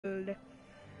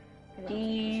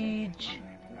Prestige.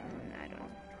 I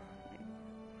don't.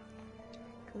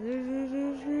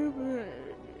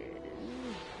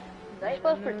 Did I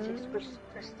spell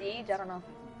prestige? I don't know.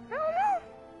 I don't know.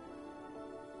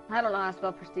 I don't know how to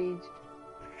spell prestige.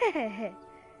 I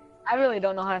really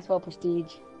don't know how to spell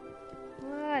prestige.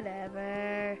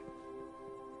 Whatever.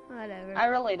 Whatever. I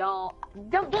really don't.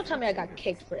 Don't tell me I got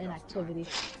kicked for inactivity.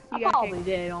 I got probably kicked.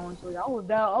 did, honestly. I was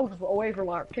down. I was away for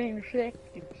like 10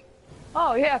 seconds.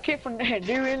 Oh yeah, kicked for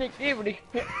do inactivity.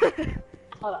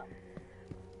 Hold on.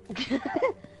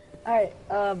 Alright,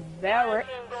 Barrett.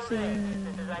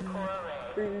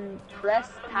 Press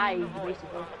ties,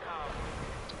 basically.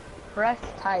 Press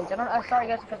ties. I don't. Sorry,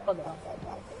 guys, if I spelled that wrong.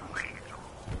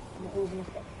 It was a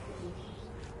mistake.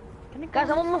 Guys,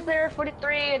 I'm almost there.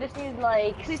 43. I just need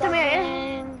like. Please tell me I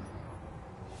am.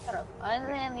 Shut up. I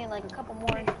need like a couple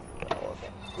more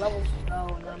levels to go,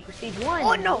 and then prestige 1.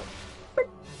 Oh no!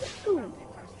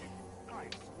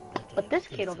 But this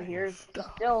kid over here is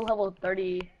still level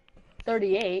 38.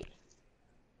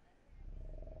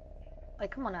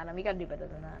 Like, come on, Adam, you gotta do better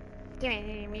than that.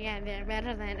 Damn, you gotta do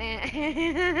better than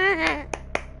that.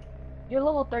 You're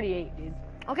level 38, dude.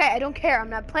 Okay, I don't care. I'm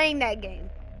not playing that game.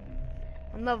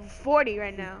 I'm level 40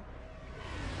 right now.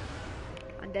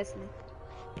 On Destiny.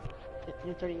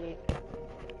 You're 38.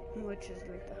 Which is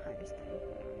like the highest thing.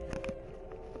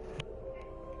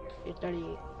 You're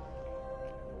 38.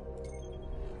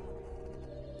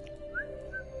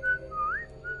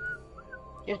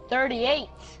 You're 38.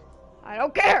 I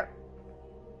don't care.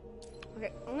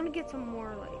 Okay, I'm gonna get some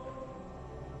more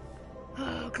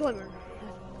like glimmer.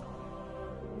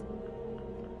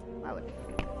 I would.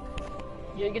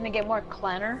 You're gonna get more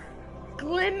clanner.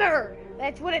 Glimmer.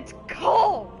 That's what it's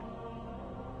called.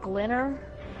 Glinner.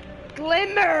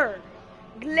 Glimmer.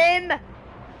 Glimmer.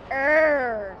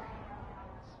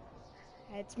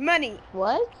 That's money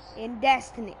What? in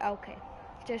Destiny. Okay,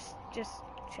 just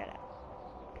shut up.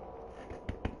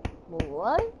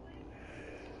 What?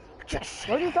 Just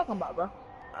What are you talking about, bro?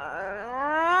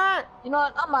 You know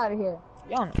what? I'm out of here.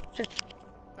 Y'all know.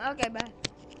 okay, bye.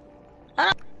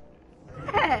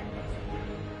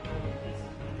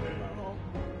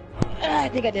 I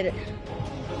think I did it.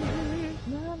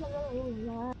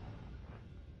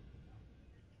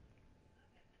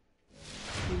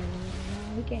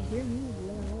 We can't hear me.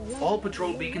 All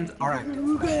patrol beacons are active.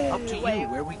 Up to you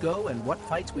where we go and what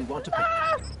fights we want to pick.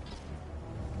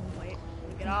 Wait,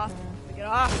 get off. Get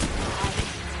off.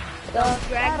 Don't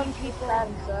drag me, people.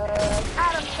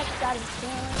 Adam sucks.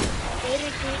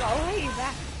 Oh, hey, you're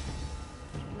back.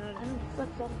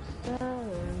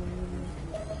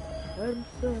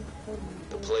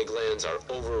 The plague lands are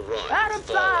overrun Adam with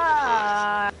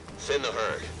fallen and sucks. thin the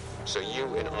herd, so you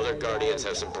and other guardians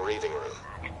have some breathing room.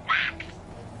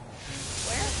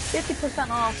 50%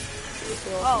 off.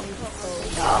 Oh,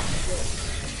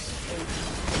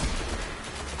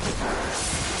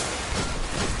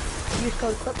 Use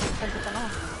code CLIP for 10%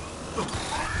 off.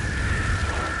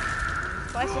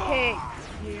 Slice of cake.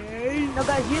 No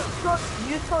guys, use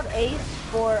code ACE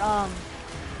for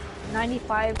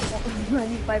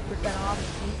 95% off.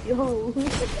 Yo.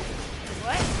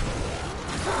 What?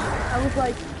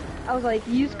 I was like,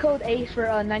 use code ACE for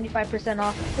 95%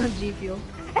 off G Fuel.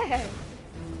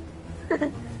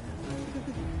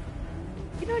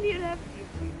 You don't even have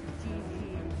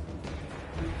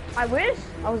I wish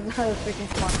I was freaking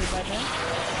sponsored by them.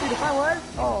 Dude, if I was,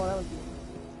 oh, that would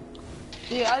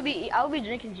be. Dude, I would be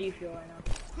drinking G Fuel right now.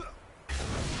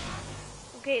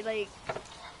 Okay, like,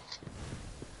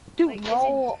 Dude, like,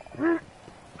 no. I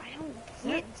don't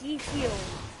get G Fuel.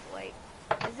 Like,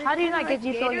 is it How do you kinda not get like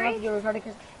G Fuel? You must Gatorade? be retarded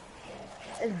because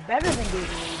it's better than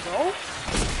Gatorade, bro.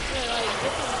 Yeah, like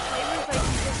different flavors, like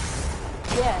you just.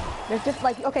 Yeah, there's just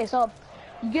like, okay, so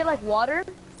you get like water,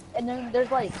 and then there's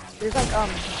like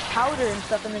powder and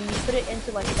stuff, and then you put it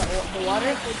into like the water,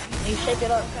 and you shake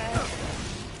it up. Okay.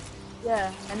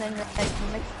 Yeah, and then like, you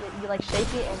mix it, you like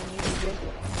shake it, and then you drink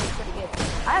it. It's pretty good.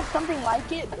 I have something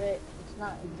like it, but it's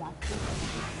not exactly.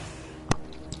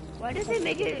 Why did they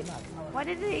make it? Why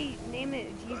did they name it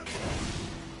G Fuel?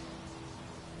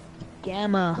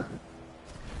 Gamma.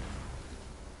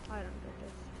 I don't get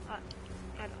this. I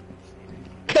don't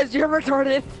understand. Cause you're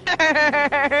retarded.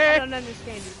 I don't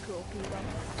understand you cool people.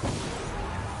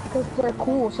 Because they're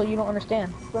cool, so you don't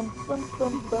understand. Ow,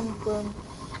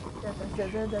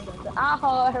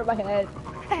 I hurt my head.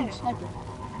 Sniper.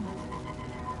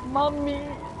 Mommy.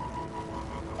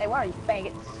 Hey, why are you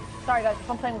faggots? Sorry guys, if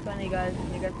I'm playing with one of you guys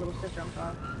and your guys' little sister, I'm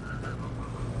sorry.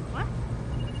 What?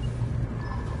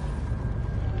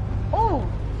 Oh!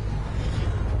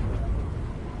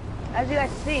 As you guys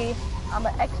see, I'm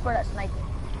an expert at sniping.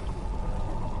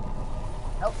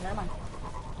 Oh, never mind.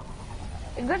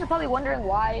 You guys are probably wondering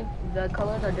why the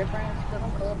colors are different because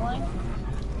I'm colorblind.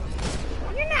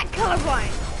 You're not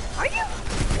colorblind, are you?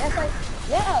 Yes,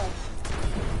 yeah.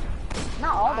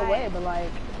 Not all the Why? way, but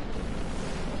like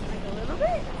Like a little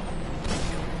bit?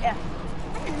 yeah.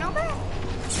 I didn't know that.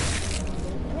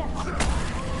 Yeah.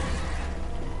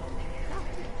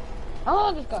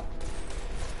 Oh, this guy.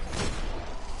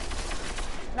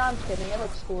 No, I'm just kidding. It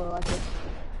looks cool. I like it.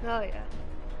 Oh yeah.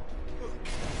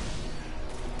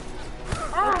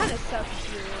 It kind of sucks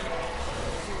if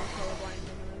you're colorblind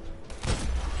anyways.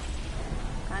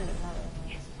 Kind of, not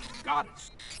really. Got it.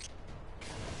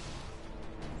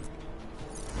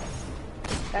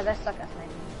 Guys, I suck at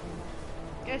sniping.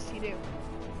 Yes, you do.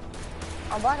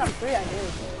 On Black Ops 3, I do.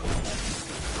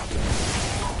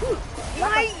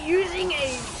 Am I using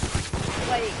a,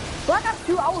 like... Black Ops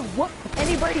 2, I would whoop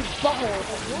anybody's butthole.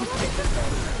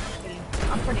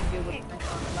 I'm pretty good with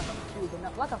Black Ops 2, but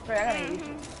not Black Ops 3, I gotta use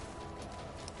it.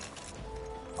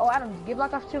 Oh, Adam, give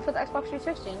Black Ops 2 for the Xbox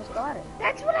 360 and let's go at it.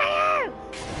 That's what I have!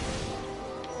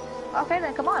 Okay,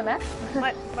 then come on, man.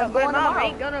 But Go my on mom tomorrow.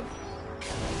 ain't gonna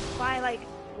buy, like,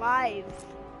 live.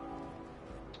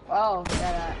 Oh,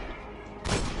 yeah, that.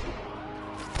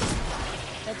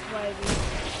 That's why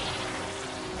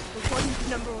recording's the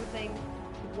number one thing.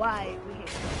 Why we hate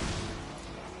it.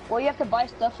 Well, you have to buy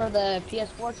stuff for the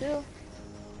PS4 too.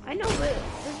 I know, but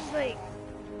this is like...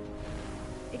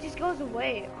 It just goes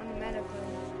away automatically.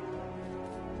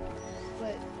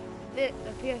 But the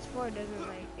PS4 doesn't,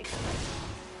 like...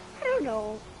 I don't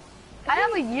know. I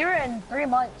have a year and 3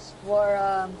 months for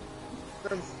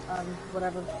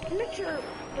whatever. I'm not sure,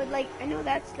 but like I know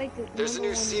that's like the. There's a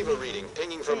new SIVA reading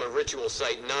pinging from a ritual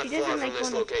site not She far doesn't from like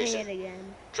this want to play it location.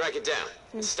 again. Track it down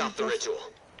and stop the ritual.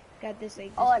 Got this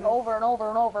like. Oh, like over and over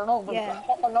and over and over Yeah.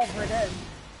 and over again.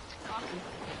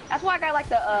 That's why I like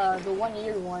the 1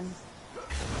 year one.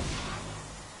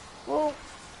 Well,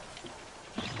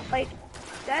 like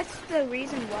that's the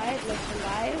reason why, like the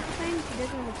live thing, she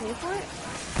doesn't want to pay for it.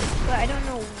 But I don't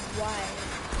know why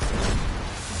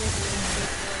she doesn't want to pay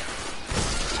for it.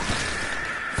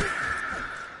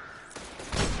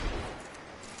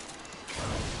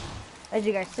 As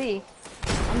you guys see,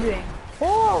 I'm doing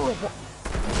horrible.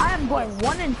 I am going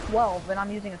 1 in 12 and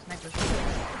I'm using a sniper.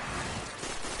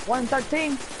 1 in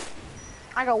 13.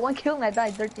 I got 1 kill and I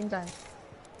died 13 times.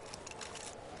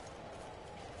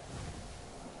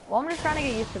 Well, I'm just trying to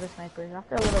get used to the snipers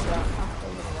after a little while.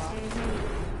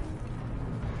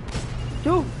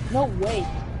 Dude, no way.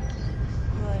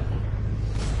 What?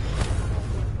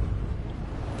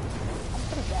 I'm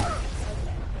pretty bad.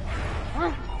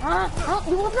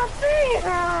 You want to see?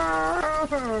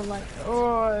 Oh my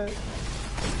god.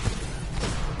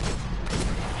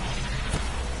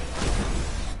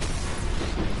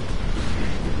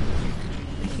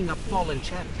 Picking up fallen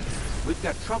chatter. We've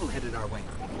got trouble headed our way.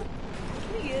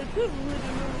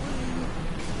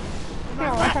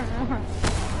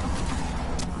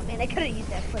 Oh man, I could have used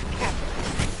that flip cap.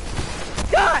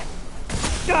 Die!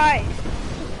 Die!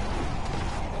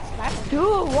 Dude,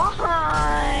 why?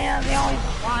 I'm the only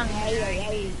one.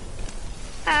 Hey.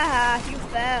 Haha, you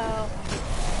fell.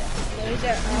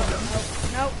 Laser. Oh,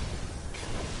 nope.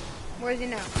 Where is he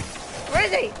now? Where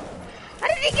is he? How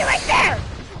did he get right there?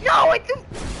 No, it's...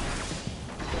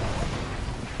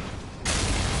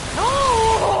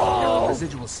 No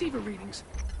residual SIVA readings,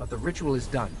 but the ritual is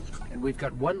done, and we've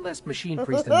got 1 less machine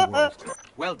priest in the world.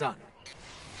 Well done.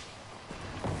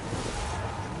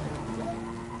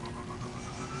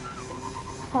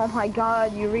 Oh my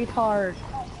god, you retard.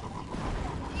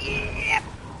 Yep.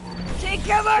 Take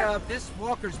cover! This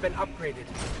walker's been upgraded.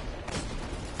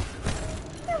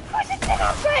 Of course it's been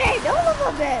upgraded! A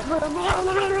little bit!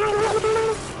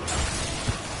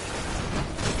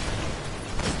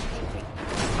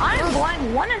 I am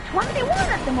going 1 in 21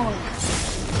 at the moment.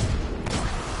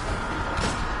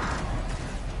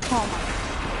 Oh my.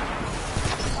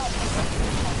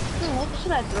 What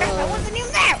should I throw? I wasn't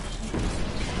even there!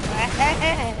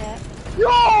 Yo!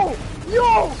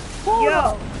 Hold Yo!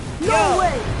 up! No Yo!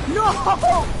 way! No!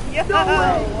 Yo! No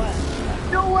way!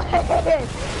 No way!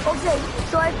 Okay,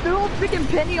 so I threw a freaking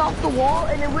penny off the wall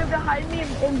and it went behind me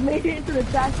and made it into the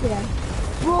trash can.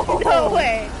 Bro! No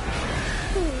way!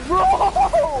 Bro!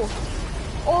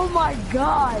 Oh my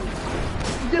god!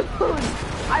 Dude!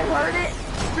 I heard it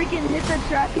freaking hit the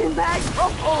trash can bag.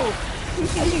 Oh!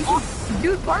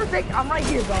 Dude, perfect! I'm right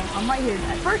here, bro. I'm right here.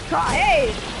 First try.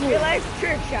 Hey! Real life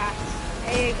trick shots.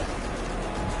 There you go.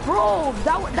 Bro,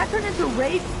 that turned into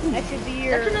rage. That should be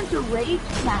your... That turned into rage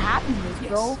to happiness,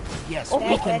 bro. Yes, Oh, we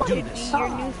That can do should this. be your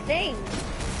new thing.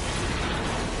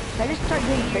 I just start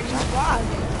doing trick shots? Vlog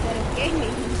instead of gaming.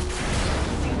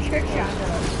 Do trick shots.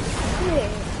 Yeah.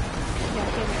 No,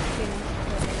 kidding.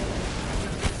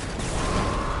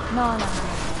 No,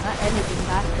 not anything.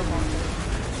 Basketball.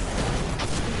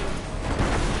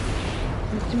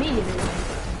 To me, it is.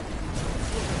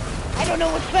 I don't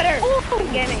know what's better. Oh!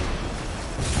 Gaming.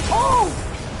 Oh!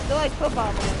 Still like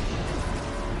football, but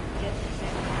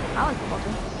I like football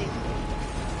too.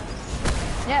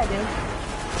 Yeah, I do.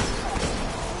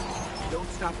 Don't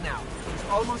stop now. It's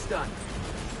almost done.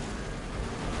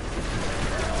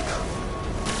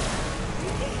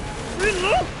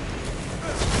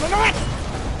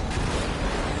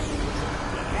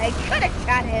 I could have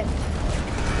shot him.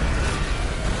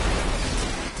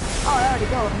 Oh, I already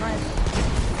go. Nice.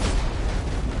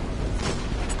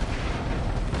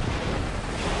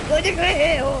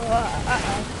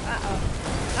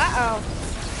 Uh-oh.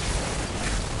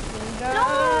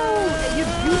 No! You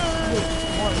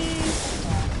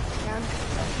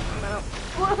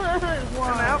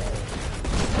I'm out.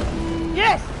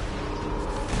 Yes!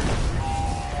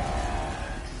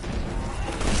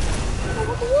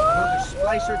 Another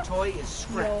Splicer toy is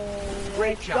scrapped.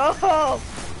 Great job. Go!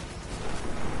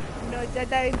 No, it's not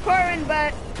that important,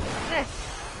 but...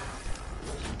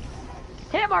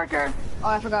 Hit marker! Oh,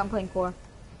 I forgot I'm playing core.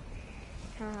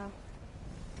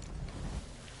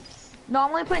 No,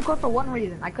 I'm only playing core for one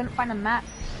reason. I couldn't find a match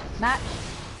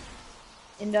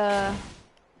in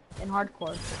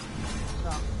hardcore.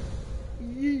 So.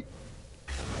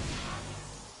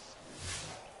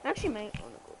 Actually, might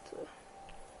want to go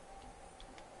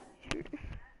to...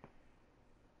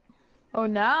 Oh,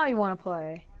 now you want to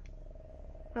play.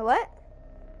 What?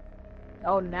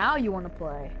 Oh, now you want to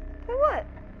play. For what?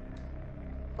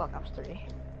 Black Ops 3.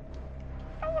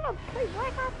 I want to play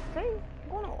Black Ops 3. I'm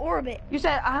going to Orbit. You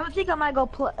said, I think I might go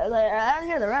play. Like, I didn't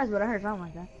hear the rest, but I heard something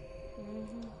like that.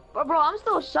 But bro, I'm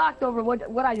still shocked over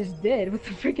what I just did with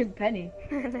the freaking penny.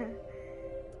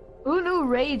 Who knew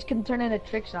rage can turn into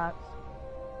trick shots?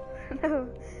 No.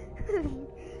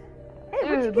 Hey,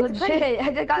 Dude, legit,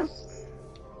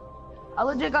 I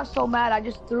legit got so mad, I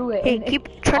just threw it. Hey, and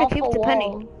try to off keep a the wall.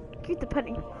 penny. Keep the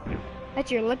penny. That's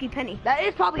your lucky penny. That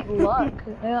is probably luck,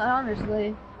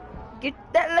 honestly. Get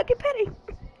that lucky penny.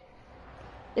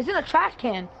 It's in a trash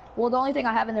can. Well, the only thing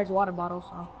I have in there is water bottles,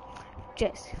 so.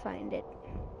 Just find it.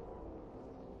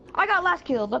 I got last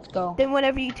kill, let's go. Then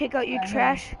whenever you take out your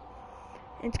trash,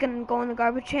 it's gonna go in the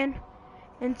garbage can.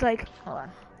 And it's like, Hold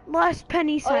on. lost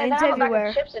penny Oh, yeah, signs now I have a bag of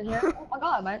everywhere. chips in here. Oh my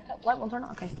god, my light won't turn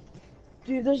on. Okay.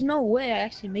 Dude, there's no way I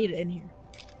actually made it in here.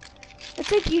 It's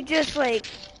like you just like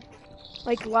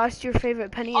lost your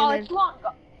favorite penny Oh, and it's then long.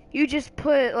 you just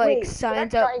put like Wait,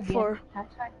 signs can I up try again? for Can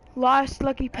I try? lost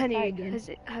lucky Can I try penny.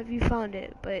 again? Have you found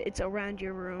it? But it's around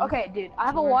your room. Okay, dude, I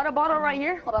have a water bottle right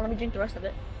here. Hold on, let me drink the rest of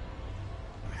it.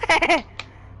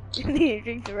 You need to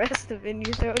drink the rest of it and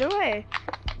you throw it away.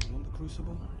 You want the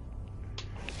crucible?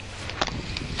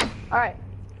 Alright.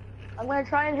 I'm gonna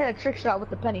try and hit a trick shot with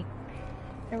the penny.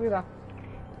 Here we go.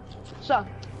 So.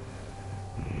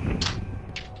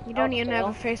 You don't Oh, even have fail.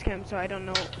 a face cam, so I don't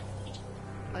know.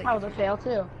 Like, That was a fail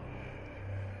too.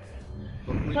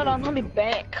 Hold on, let me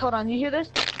back. Hold on, you hear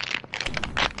this?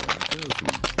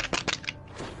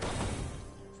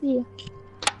 See ya.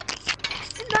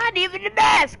 it's not even a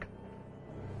mask.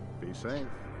 Be safe.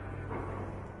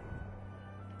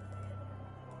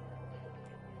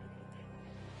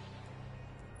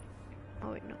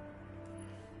 Oh wait, no.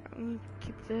 I'm gonna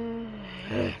keep the.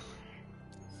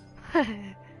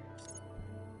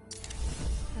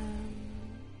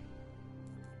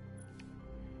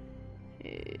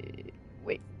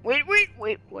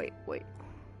 Wait.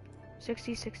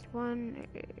 60, 61.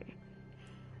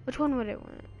 Which one would I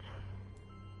want?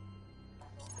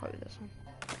 Probably this one.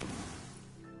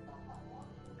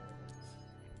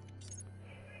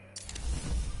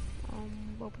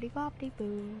 Boppity boppity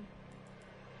boo.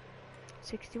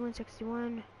 61,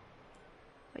 61.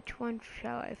 Which one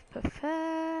shall I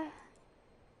prefer?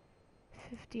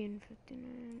 50 and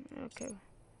 59. Okay.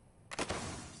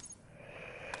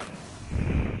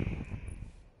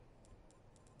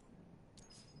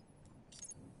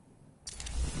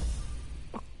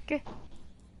 Okay.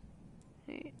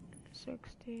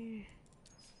 60.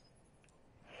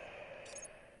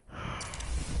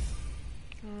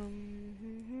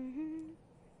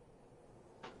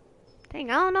 Dang,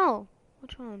 I don't know.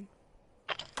 Which one?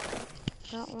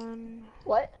 That one.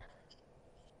 What?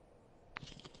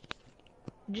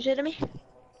 Did you say to me?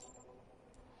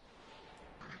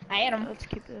 I had him. Let's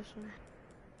keep this one.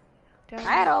 Did I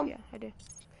had him. Yeah, I did.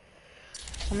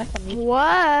 I'm on mute.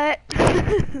 What?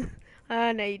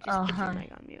 No, you just keep Uh-huh. your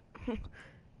mic on mute.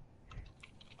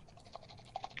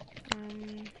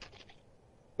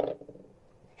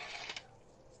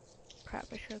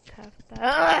 took half of that.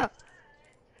 Ah!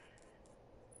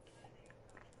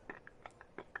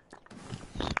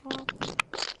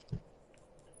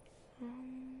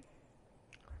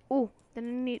 Oh, then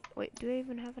I need. Wait, do I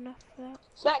even have enough for that?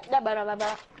 Smack that blah, blah,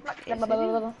 blah. Smack that Yes, blah, I do.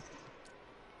 blah, blah.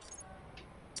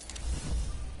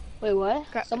 Wait, what?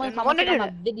 Crap, Someone I don't wanna commented on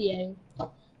do my video.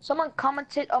 Someone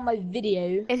commented on my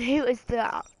video. And who is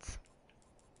that?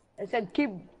 It said,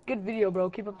 "Keep good video, bro.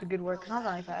 Keep up the good work." Something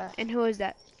like that. And who is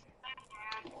that?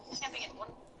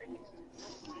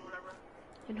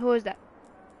 And who is that?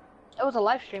 It was a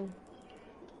live stream.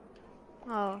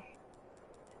 Oh.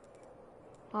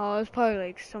 Oh, it's probably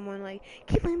like someone like,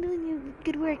 keep on doing your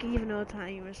good work, even though it's not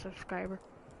even a subscriber.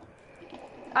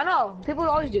 I know. People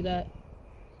always do that.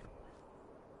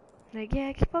 Like,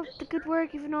 yeah, keep up the good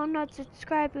work, even though I'm not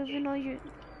subscribed, even though your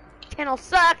channel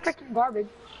sucks. Freaking garbage.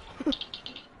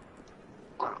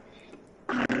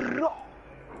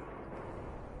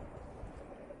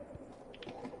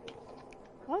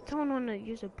 Why would someone want to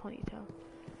use a ponytail?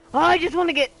 Oh, I just want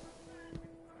to get,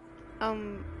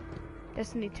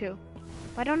 Destiny 2.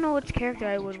 I don't know which character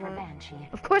I would want.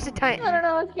 Of course a Titan. I don't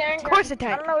know what's going on. Of course a I don't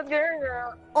Titan. know what's going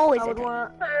on. Always I a would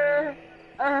Titan.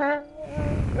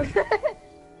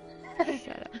 want.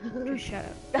 Shut up. Just shut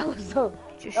up. That was so.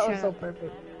 Just That shut was so up.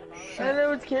 perfect. Shut I don't know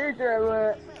which character I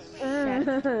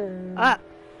want. Ah.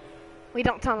 We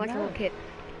don't sound like a little kid.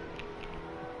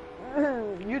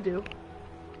 You do.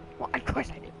 Well, of course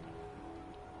I do.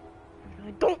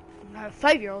 I don't. I'm not a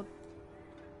 5-year-old.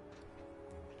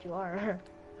 You are.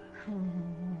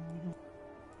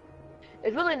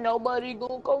 It's really nobody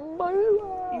gonna come by.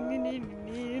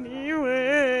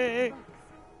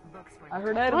 I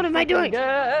heard that. What am I doing?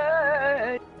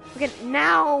 Good. Okay,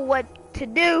 now what to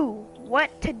do?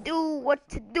 What to do? What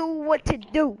to do? What to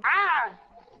do? Ah!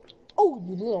 Oh,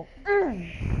 you little.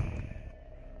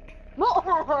 No,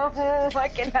 I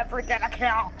can never get a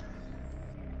kill.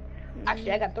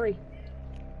 Actually, I got 3.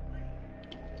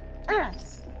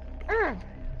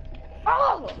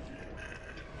 Oh!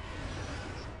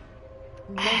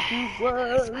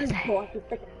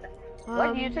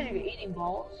 What do you say you're eating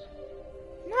balls?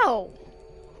 No.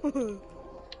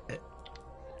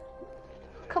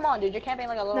 Come on, dude, you're camping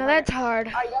like a little. No, that's hard.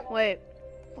 Oh, you got one? Wait,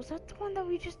 was that the one that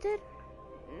we just did?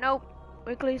 Nope.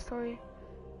 Weekly story.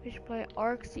 We should play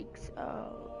Arc Seeks.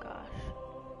 Oh gosh.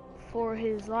 For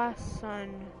his last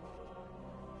son.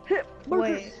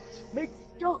 Wait. Make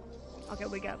jump. Okay,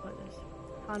 we gotta play this.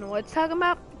 I don't know what it's talking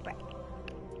about, but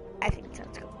I think it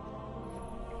sounds cool.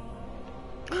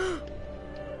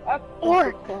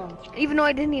 Orc! Even though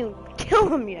I didn't even kill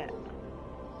him yet.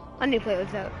 I need to play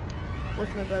this out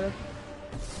with my brother.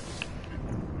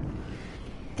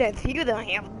 Since you don't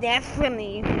have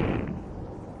Destiny.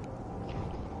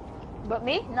 But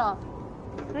me? No.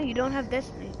 No, you don't have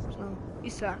Destiny, so you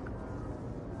suck.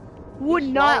 Would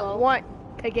You not swallow. want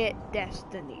to get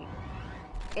Destiny.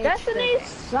 It's Destiny the-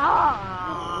 sucks.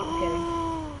 I'm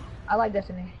kidding. I like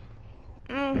Destiny.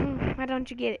 Why don't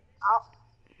you get it?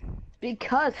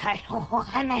 Because I don't want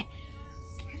it.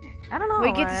 I don't know.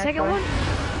 We get the second one?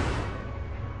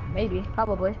 Maybe,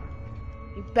 probably.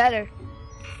 You better.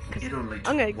 Cause It only I'm took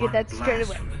gonna get one that straight blast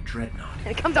away. from the dreadnought. And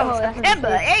it comes out Oh, on that's September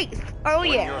gonna 8th. Oh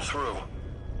When yeah. you're through,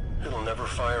 it'll never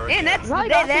fire again. And that's Right,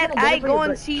 that, that's that gonna get I it for go you, and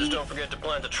but- Just see don't forget to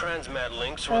plant the transmat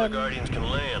links where the Guardians can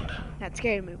land. that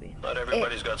scary movie. Not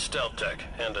everybody's got stealth tech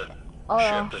and a Oh,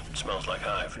 yeah. ship that smells like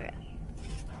hive. Yeah.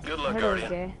 Good I luck, heard it was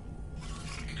Guardian. gay.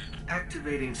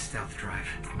 Activating stealth drive.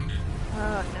 Oh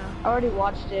I no. already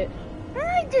watched it.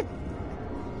 Didn't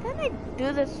I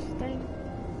do this thing?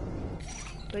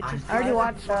 Which is I already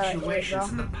watched fluctuations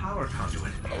it, in the power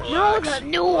conduit. No, Relax. the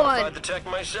new Modified one. the tech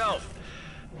myself.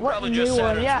 What Probably new just one?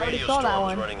 Saturn's Yeah, I already radio saw that storm was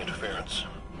one. running interference.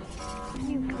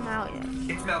 Didn't even come out yet.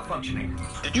 It's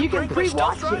malfunctioning. Did You you can break my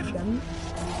stealth pre-watch drive? it, then.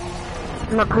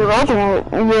 Not pre-watching it,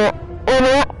 yeah.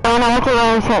 And I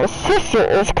realize that sister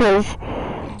is because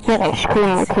you're like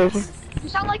screaming like crazy. You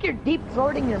sound like you're deep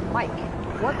throating your mic.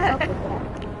 What's up with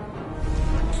that?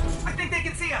 I think they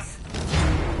can see us.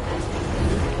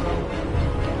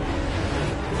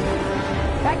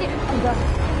 Back it. I'm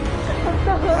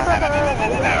done.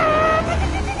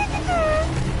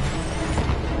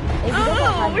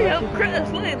 Oh, we have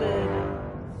Crash Landed.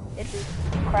 It's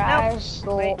Crash.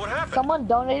 Wait. What happened? Someone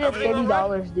donated Everything all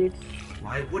right? $30, dude.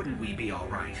 Why wouldn't we be all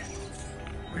right?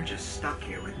 We're just stuck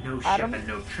here with no Adam? ship and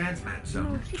no transmat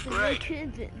zone. Great.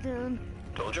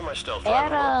 Told you my stealth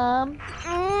drive would work.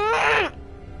 Adam.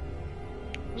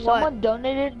 Someone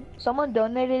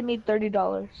donated me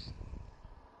 $30.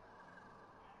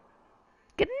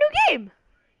 Get a new game.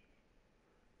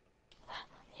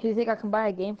 Do you think I can buy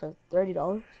a game for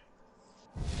 $30?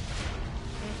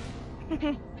 Must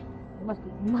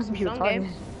be Some retarded.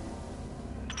 game.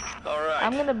 All right.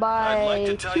 I'm gonna I'd buy like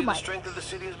to tell 2 you the mics. strength of the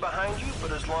city is behind you,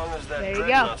 but as long as that There you go.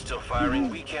 dreadnought's still firing,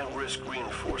 we can't risk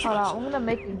reinforcements. Hold on, I'm gonna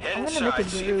make Head a inside,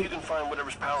 see if you group. can find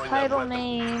whatever's powering that Title weapon.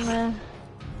 name.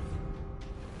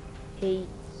 Hate.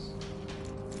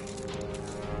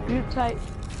 Group type.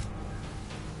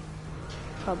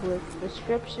 Public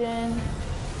description.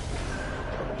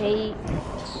 Hate.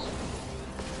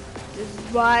 This is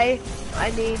why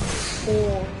I need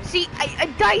 4. See, I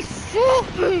die so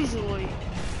easily.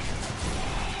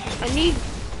 I need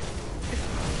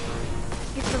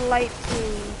get the light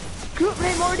to. Group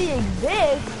name already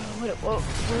exists. What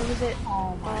was it?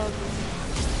 Oh my.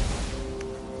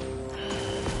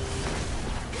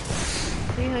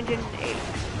 380.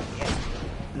 Yeah.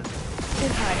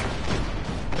 It's higher.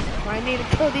 I need to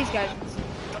kill these guys.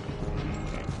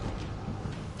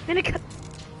 And I could have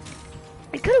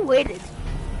waited.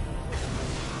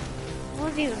 I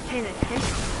wasn't even paying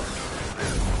attention.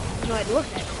 No, I'd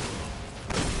looked at it.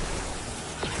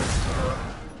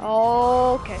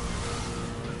 Okay.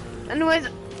 Anyways,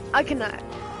 I cannot.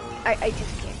 I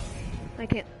just can't.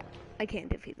 I can't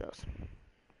defeat those.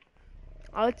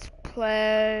 Let's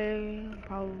play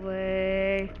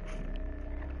probably.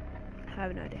 I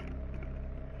have no idea.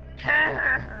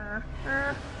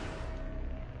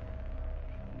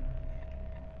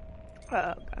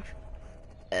 Oh gosh.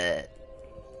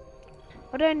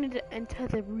 What do I need to enter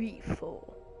the reef for?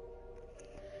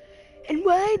 And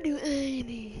why do I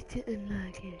need to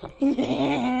unlock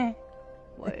it?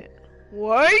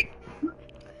 Wait.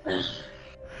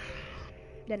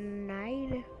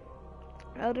 Denied.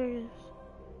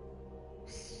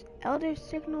 Elder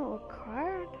signal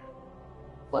acquired?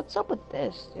 What's up with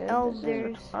this, dude? Elder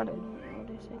This is retarded.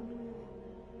 signal.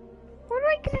 Where do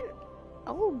I get an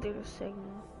elder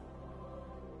signal?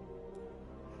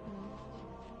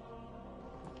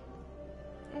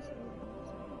 I have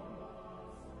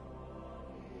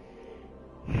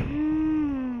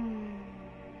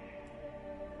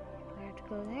to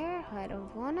go there. I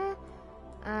don't wanna.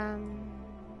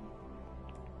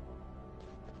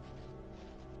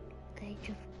 Age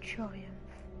of Triumph.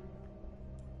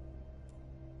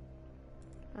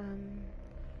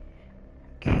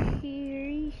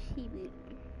 Kirishima.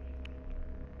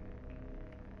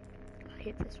 I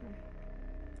hate this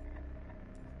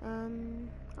one.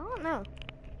 I don't know.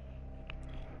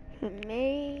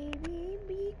 Maybe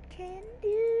we can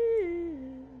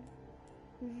do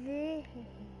this.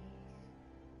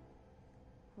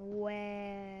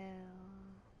 Well,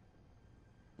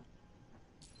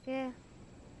 yeah,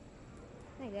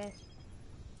 I guess.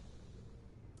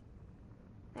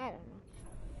 I don't know.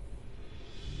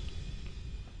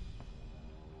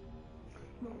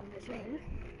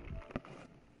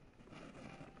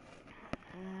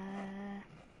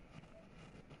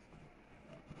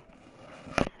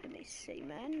 Let me see,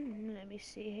 man. Let me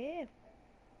see here.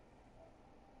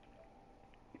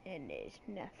 And there's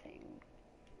nothing.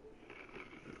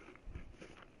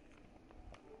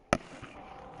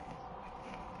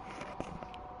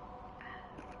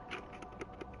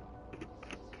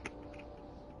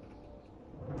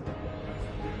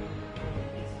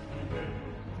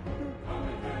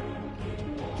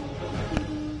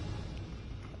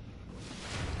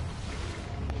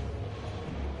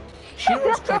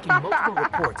 Shiro's tracking multiple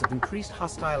reports of increased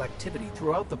hostile activity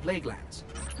throughout the Plaguelands.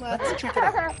 Let's check it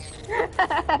out.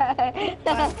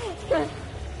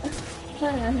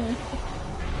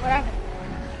 What happened?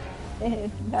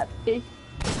 Nothing.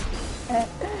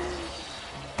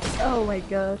 Oh my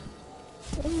god.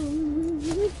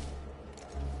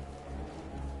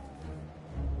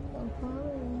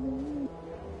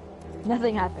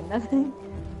 Nothing happened, nothing.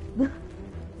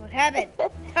 What happened?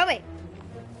 Tell me.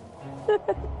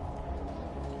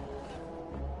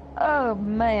 Oh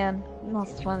man,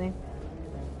 that's funny.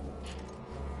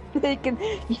 They can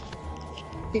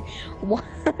watch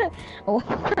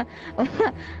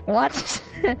watch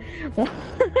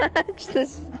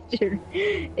this.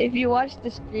 If you watch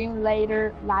the stream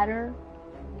later, Wait,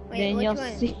 then which you'll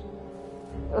one? see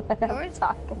what I'm Yours?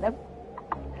 talking about.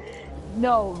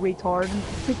 No, retard,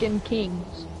 freaking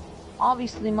Kings,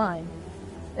 obviously mine.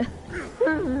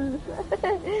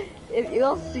 If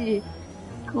you'll see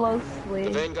closely. The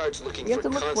Vanguard's looking You have for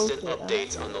to look constant closely,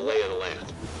 updates on the lay of the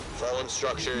land. Fallen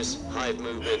structures, hive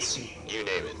movements, you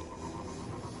name it.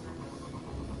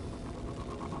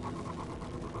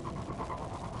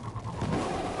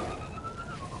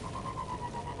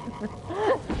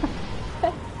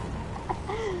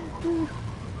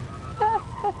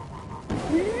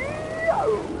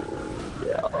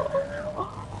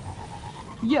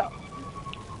 Yo,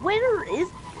 where is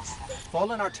this thing?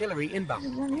 Fallen artillery inbound.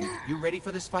 You ready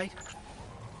for this fight?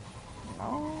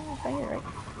 Oh, I hear it.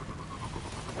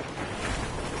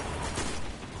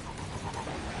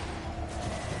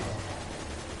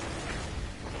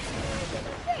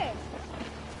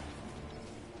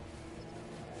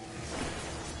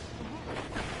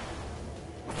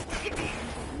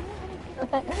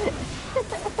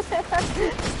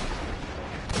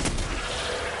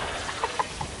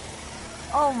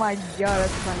 Oh my god,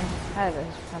 that's funny. That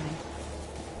is funny.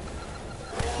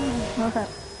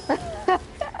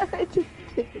 I just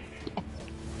did it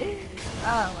again.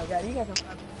 Oh my god, you guys are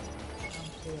funny.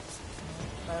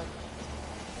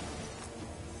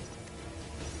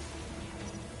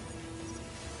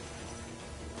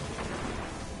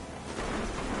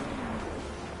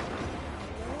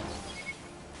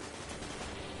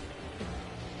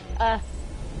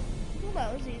 Well,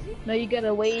 that was easy. No, you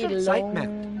gotta wait alone. Site map.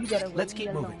 You gotta wait Let's keep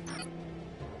alone. moving.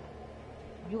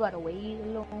 You gotta wait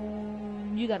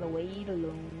alone. You gotta wait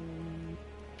alone.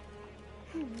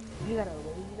 You gotta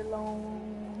wait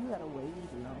alone. You gotta wait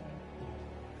alone.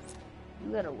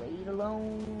 You gotta wait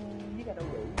alone. You gotta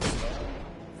wait alone.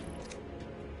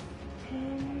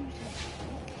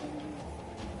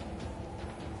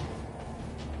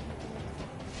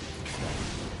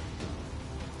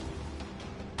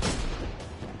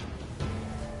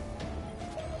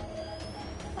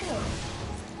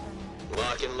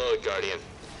 Lock and load, Guardian.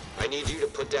 I need you to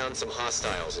put down some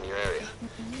hostiles in your area.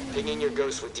 Pinging your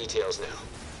ghost with details now.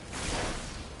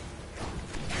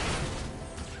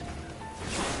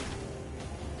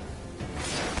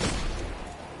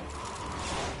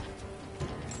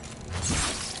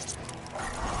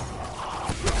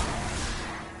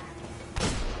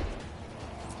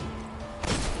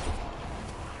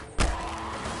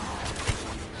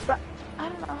 But I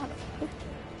don't know how to.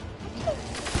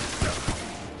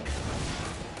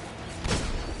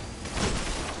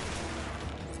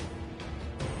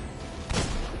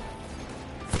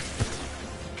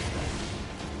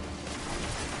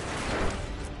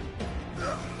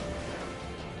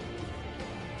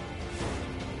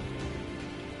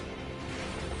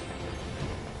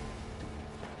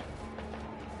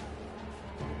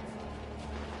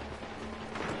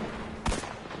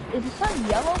 Is the sun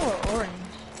yellow or orange?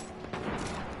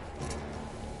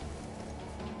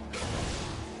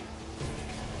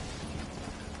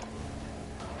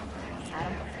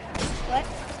 Adam, What?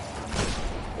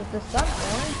 is the sun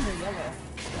orange or yellow?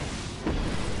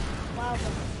 Wow.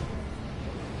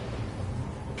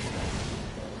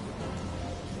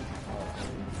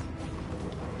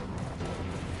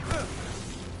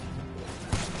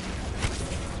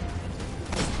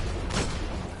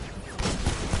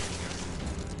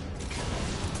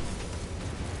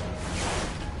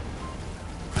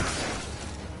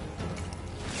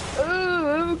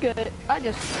 Ooh, okay. I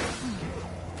just.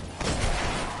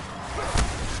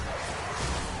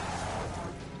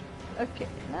 Okay.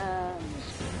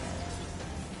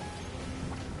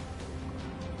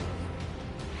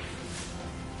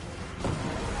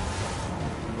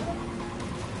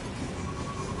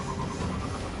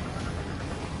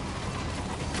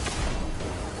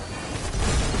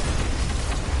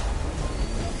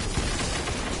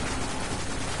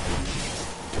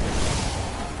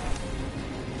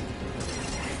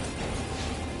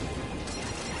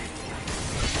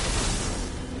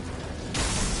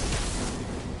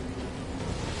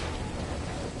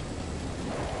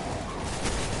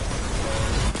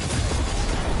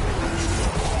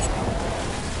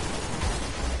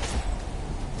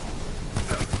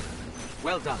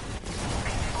 Well done.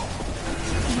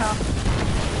 No.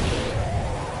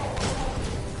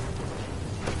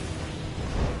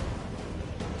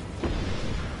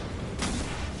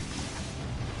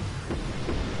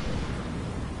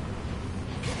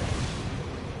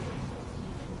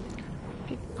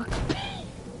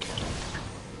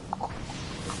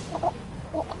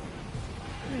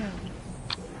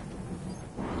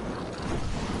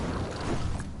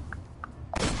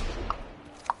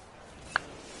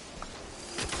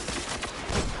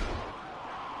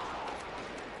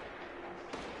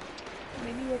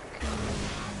 Maybe I can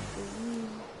do.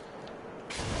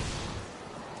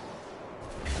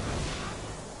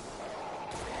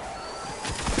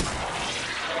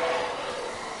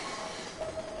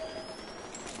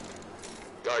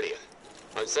 Guardian,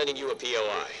 I'm sending you a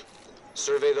POI.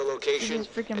 Survey the location This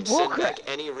is freaking and send bullcrap. back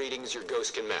any readings your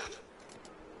ghost can map.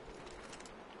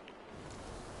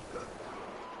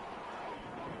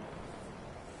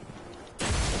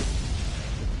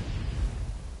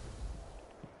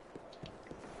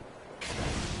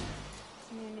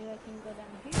 Maybe I can go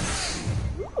down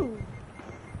here. Ooh.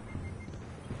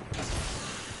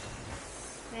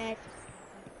 Next.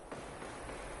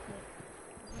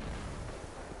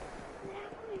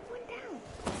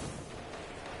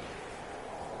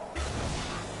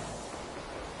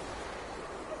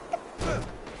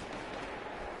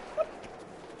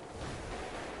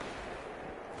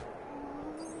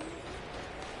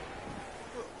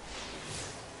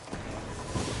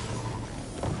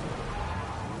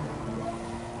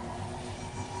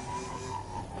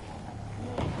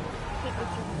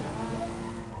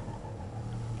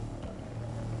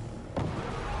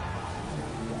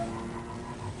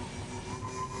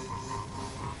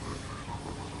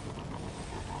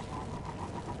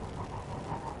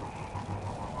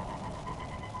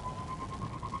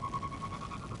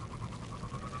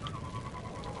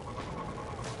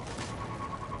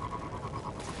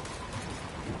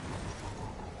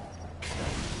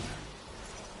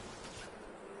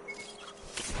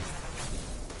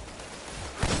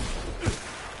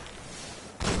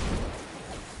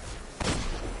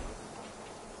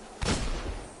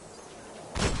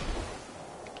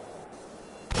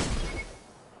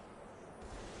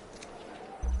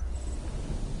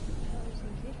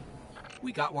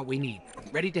 We got what we need.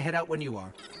 Ready to head out when you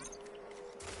are.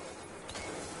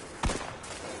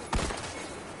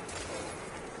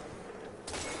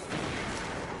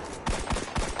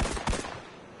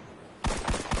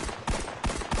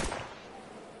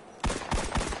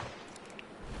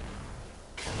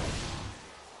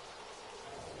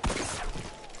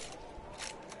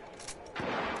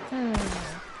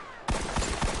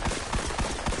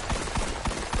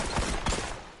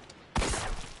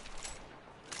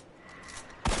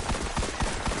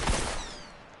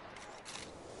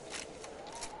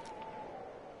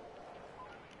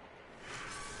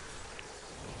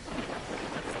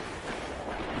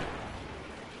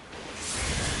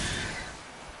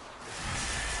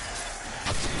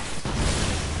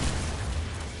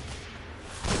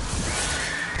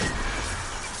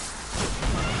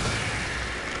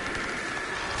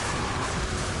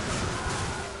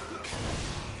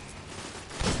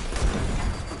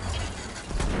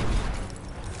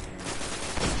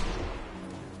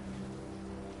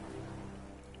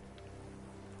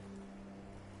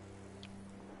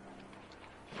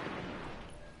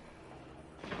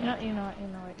 You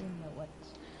know what?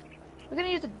 We're gonna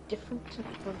use a different type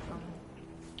of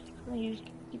we're gonna use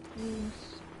keep these.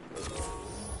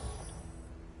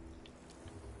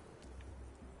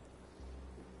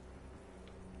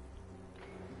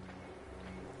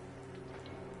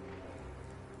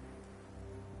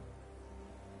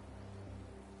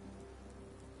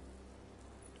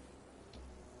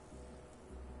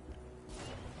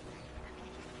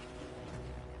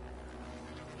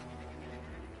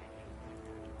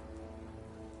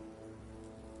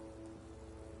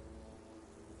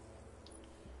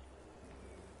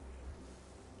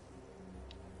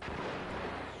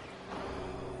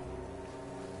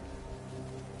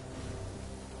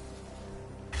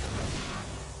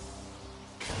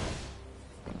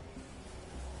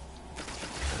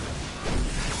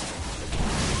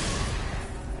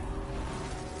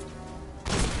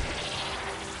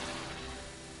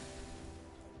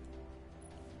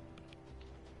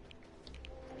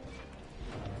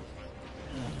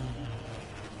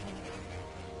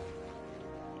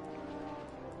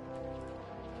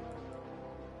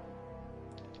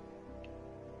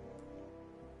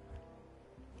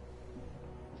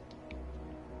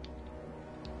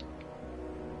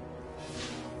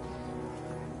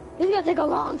 This is gonna take a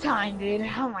long time, dude.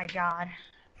 Oh my god.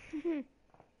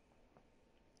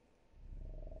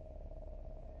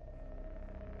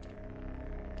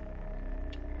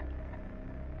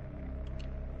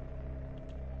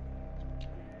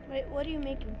 Wait, what are you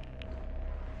making?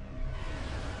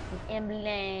 An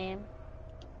emblem.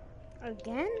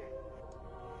 Again?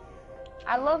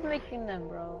 I love making them,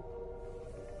 bro.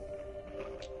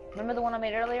 Remember the one I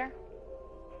made earlier?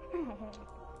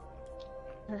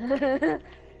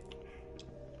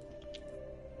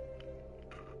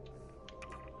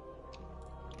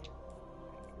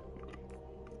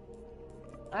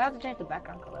 I have to change the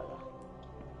background color though.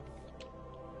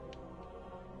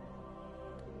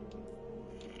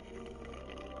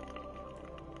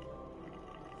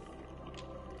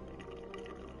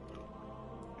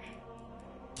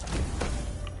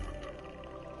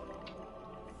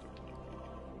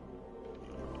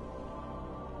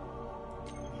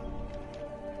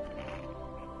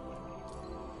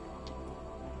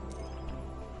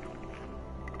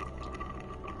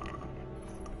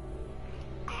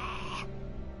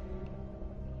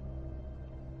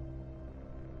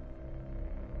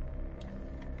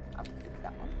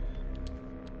 That one.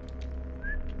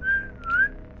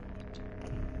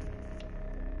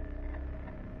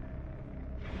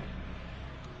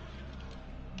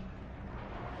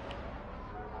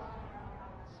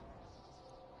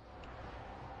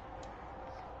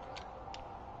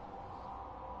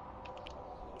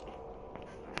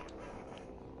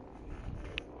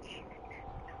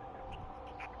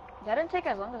 That didn't take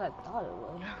as long as I thought it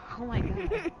would. Oh my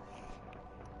god.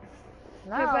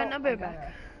 I'll be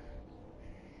back.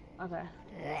 Okay.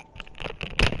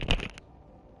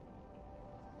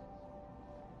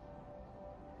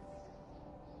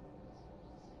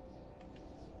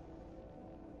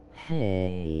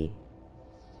 Hey.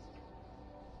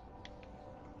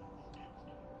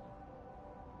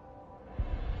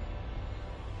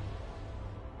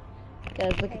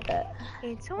 Guys, look at that.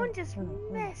 And someone just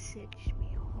messaged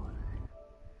me. Hold on.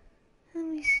 Let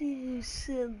me see who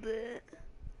said that.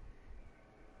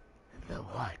 The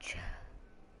Watcher.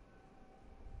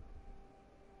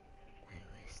 Who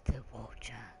is the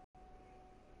Watcher?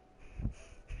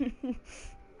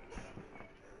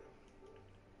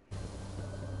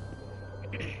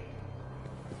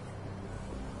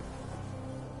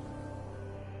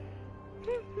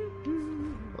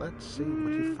 What Let's see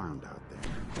what you found out there.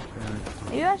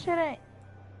 Maybe I shouldn't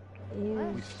We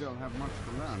use. still have much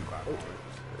to learn about it.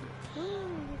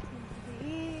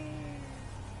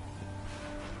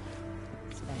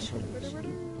 Special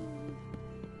mission.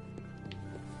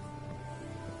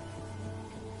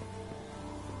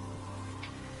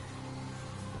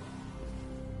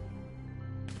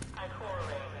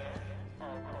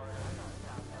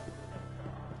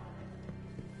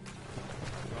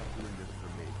 Not doing this for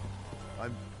me.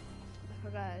 I'm. I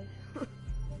forgot.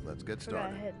 Let's get I forgot I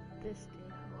started. hit this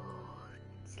thing.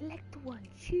 Select one.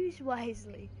 Choose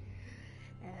wisely.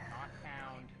 Not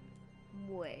found.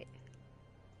 Wait.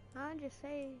 I'll just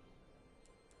say.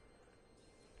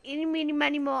 Any, meeny,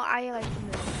 many more. I like to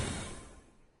know.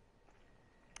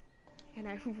 And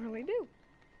I really do.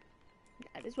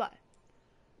 That is why.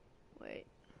 Wait.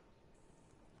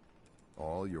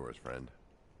 All yours, friend.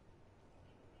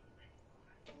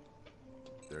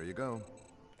 There you go.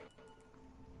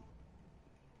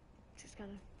 Just gonna.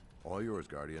 All yours,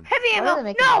 Guardian. Heavy Why ammo! do they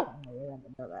make No!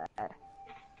 it-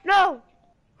 No!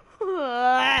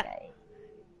 I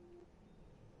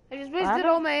Okay. just wasted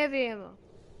all my heavy ammo.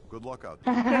 Good luck out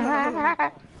there.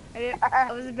 I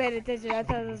wasn't paying attention. I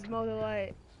thought it was Motor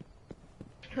Light.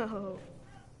 No.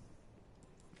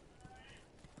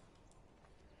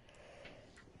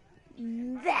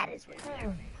 That is what I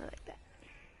like that.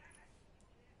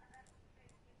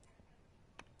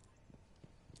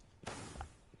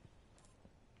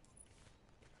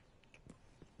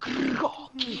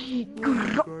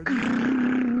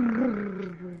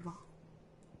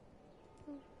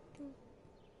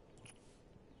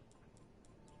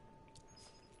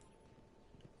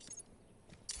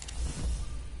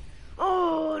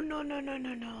 Oh, no, no, no,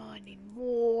 no, no. I need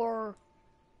more.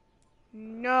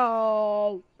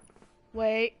 No.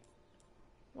 Wait.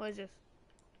 What is this?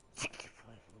 65.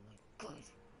 Oh my god.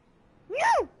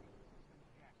 No!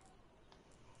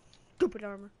 Stupid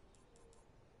armor.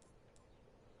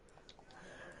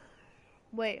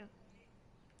 Wait.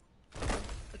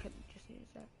 I could just use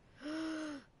that.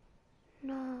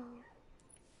 No.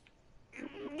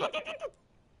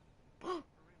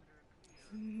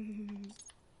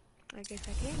 I guess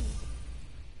I can.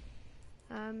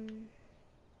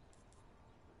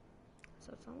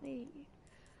 So it's only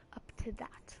up to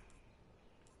that.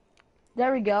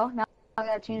 There we go. Now I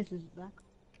gotta change this back.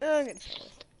 I'm gonna sell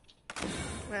this.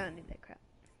 I don't need that crap.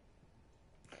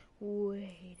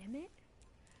 Wait a minute.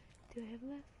 Do I have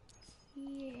enough?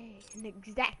 Yeah, and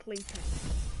exactly 10.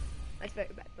 That's very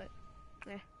bad, but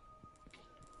eh.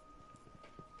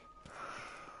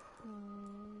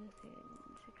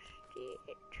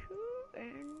 62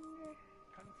 and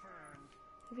Confirmed.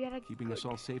 have you had a Keeping good... us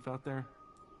all safe out there?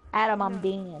 Adam, I'm No.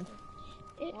 done.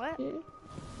 What?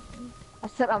 I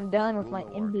said I'm done with my Rule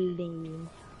of emblem.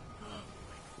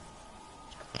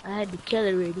 I had to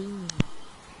color it in.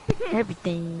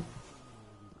 Everything.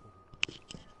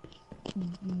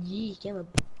 Yeesh,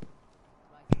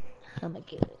 I'm a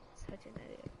good. Such an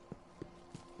idiot.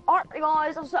 Alright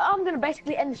guys, I'm gonna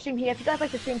basically end the stream here. If you guys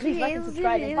like the stream, please like and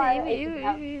subscribe and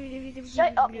fire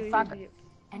Shut up, you fucker.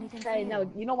 Say no,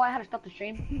 you know why I had to stop the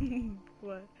stream?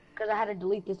 What? Because I had to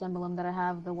delete this emblem that I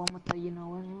have, the one with the, you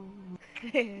know,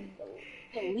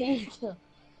 delete.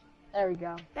 There we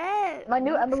go. That My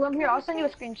new emblem here, I'll send you a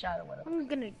screenshot or whatever. I'm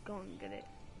gonna go and get it.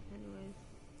 Anyways.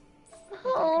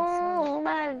 Oh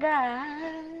my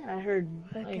god. I heard.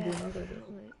 I ain't doing nothing.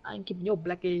 Wait. I ain't keeping your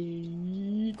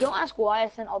blackie. Don't ask why I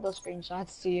sent all those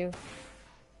screenshots to you.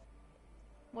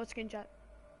 What screenshot?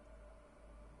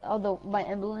 All my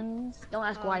emblems. Don't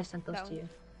ask why I sent those that to one. you.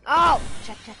 Oh!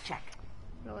 Check, check, check.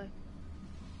 Really?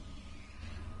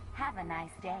 Have a nice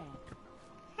day.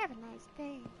 Have a nice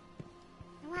day.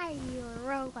 Why are you a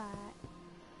robot?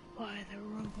 Why the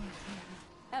robots?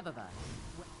 Ever.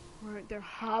 Weren't there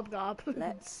hobgoblins?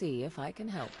 Let's see if I can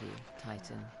help you,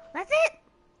 Titan. That's it!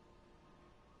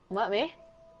 What, me?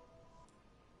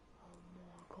 Oh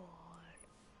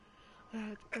my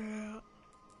god. That's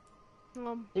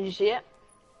it. Did you see it?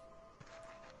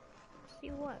 See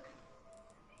what?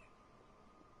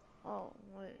 Oh,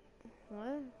 wait.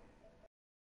 What?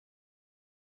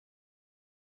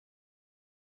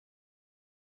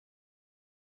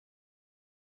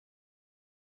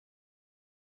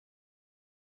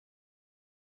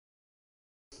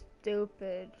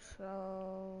 Stupid,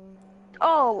 so...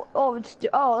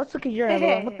 Let's look at your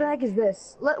emblem. What the heck is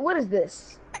this? What is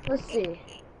this? Let's see.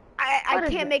 I What is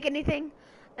can't it? make anything.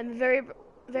 I'm a very,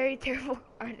 very terrible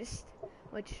artist.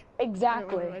 Which, I don't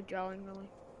Exactly. really like drawing, really.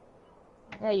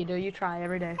 Yeah, you do. You try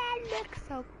every day. That looks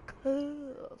so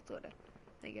cool, sorta.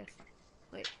 I guess.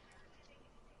 Wait.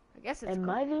 I guess it's In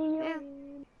cool. my video. Yeah.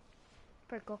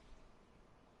 Pretty cool.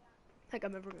 Like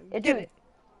I'm ever gonna Yeah, get dude.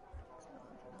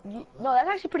 it. No, that's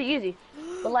actually pretty easy.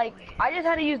 But like, I just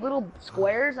had to use little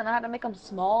squares and I had to make them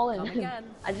small and Come again.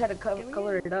 I just had to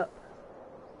color it up.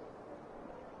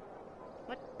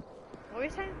 What were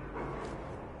you saying?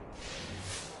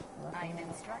 I'm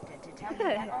instructed to tell you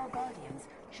that all Guardians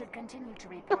should continue to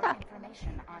report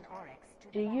information on Oryx to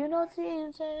Do the you not see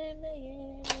inside me?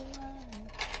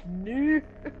 No.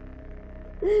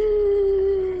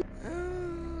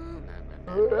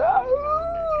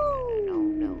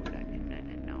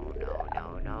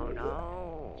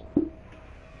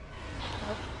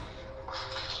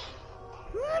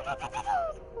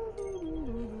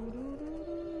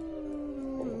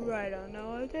 I don't know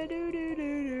what to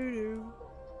do.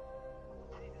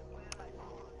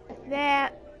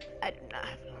 That I do not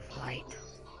have enough light.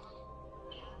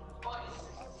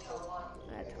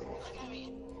 That's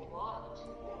weird.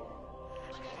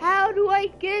 How do I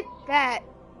get that?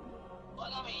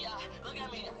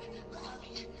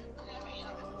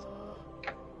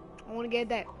 I want to get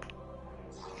that.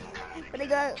 But I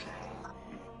got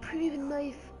pretty good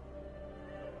knife.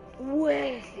 Where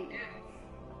is he?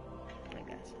 I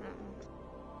guess.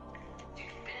 Dude,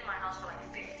 you've been in my house for like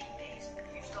 15 days.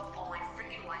 You stopped all my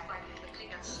freaking Wi-Fi and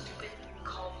playing that stupid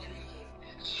Call of Duty game.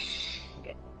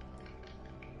 Okay.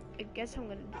 I guess I'm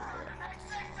gonna do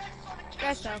it.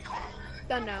 Guess so.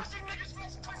 Done now.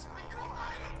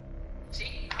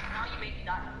 See? Now you make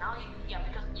that. Now you, yeah,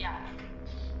 because, yeah.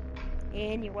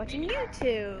 And you're watching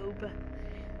YouTube.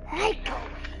 Like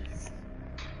always.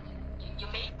 You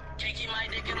made taking my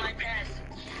dick in my pants.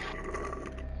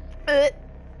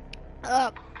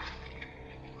 Up.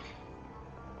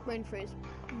 Brain freeze.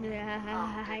 Yeah,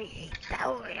 I hate that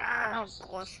one. Of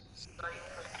course. I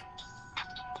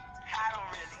don't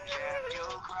really care if you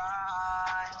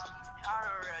cry. I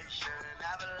don't really shouldn't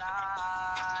have a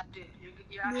lie.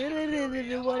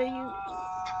 Dude, What are you?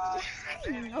 I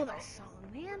didn't know that song,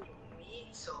 man. Me,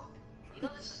 so you know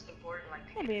this is important. Like,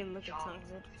 I didn't look at songs.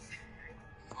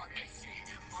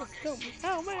 Let's go.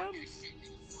 Oh man.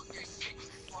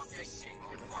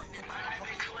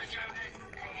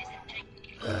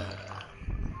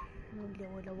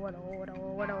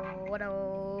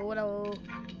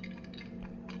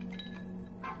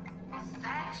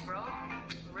 Thanks, bro.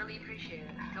 Really appreciate it.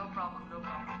 No problem, no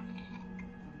problem.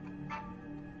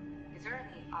 Is there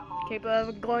any alcohol? Capable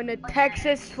of going to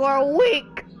Texas for a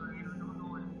week.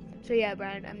 So yeah,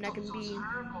 Brian, I'm not gonna be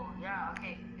Yeah,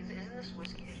 okay. Isn't this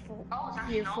whiskey? Oh, it's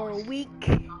actually here not for a whiskey.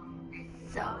 week.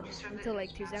 So until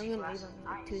like Tuesday, I'm gonna leave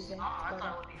on like Tuesday. Go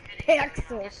to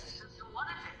Texas.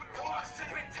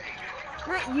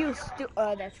 Not you,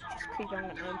 that's just creepy. I'm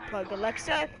gonna unplug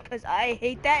Alexa because I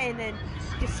hate that, and then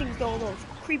just sings all those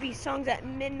creepy songs at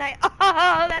midnight.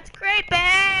 Oh, that's creepy!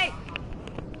 I'm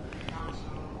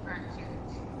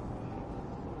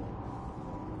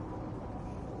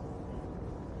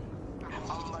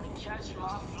gonna catch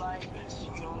my flight,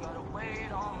 so you don't gotta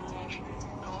wait on me.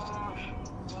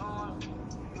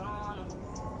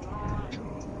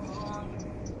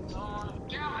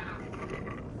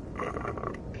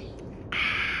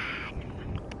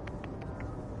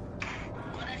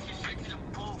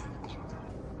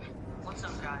 What's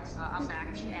up, guys? I'm back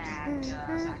at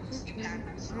Impact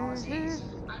Technologies.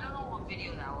 I don't know what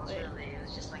video that was really. It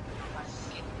was just like a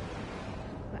skip.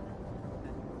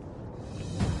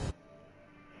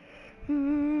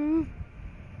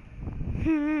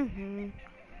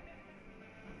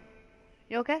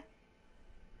 You okay?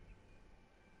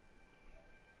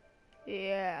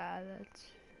 Yeah, that's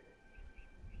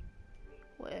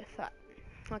what I thought.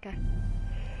 Okay.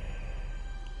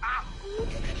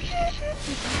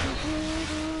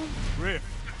 Riff.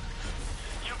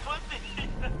 You put me.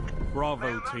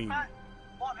 Bravo team. By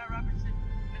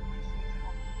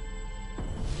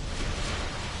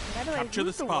the way, Capture the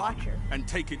who's the spark watcher? and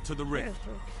take it to the rift.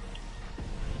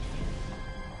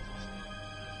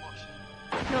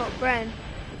 No, Bren.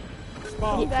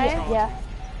 Spark. You guys? Yeah.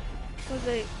 Was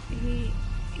it he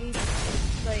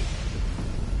like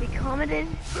he commented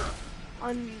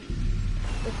on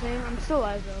the thing? I'm still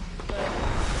alive though, but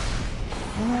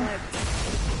like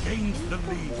Gains the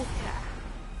lead. water.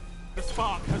 The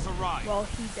spark has arrived. Well,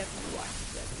 he definitely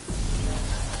watches it.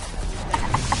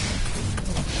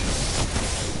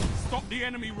 Stop the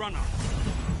enemy runner.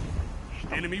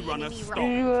 Enemy runner stop.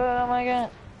 Oh my god.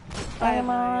 I Come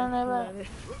on,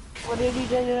 what did you just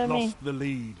say to me? Lost the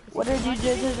lead. What did you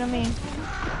just say to me?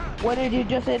 What did you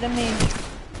just say to me?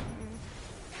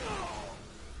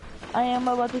 I am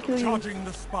about to kill you. Charging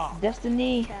the spark.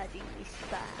 Destiny. Charging the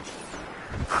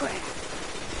spark. Crap.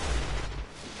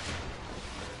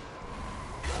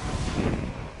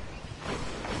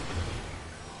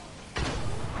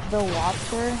 The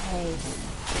Watcher? Hey.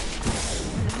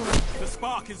 The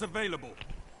spark is available.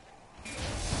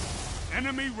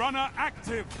 Enemy runner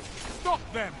active. Stop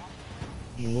them.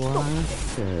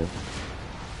 Watcher.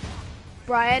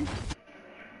 Brian.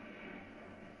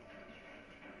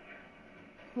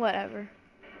 Whatever.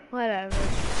 Whatever.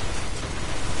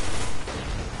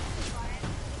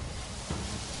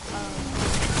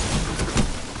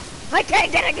 I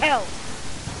can't get a kill!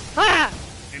 Ah!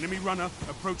 Enemy runner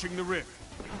approaching the rift.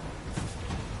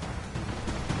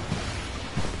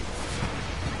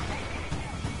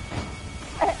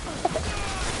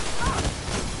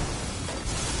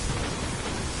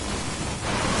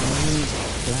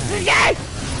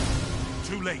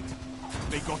 Too late.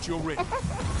 They got your rift.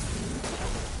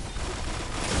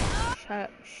 Shut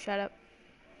up. Shut up.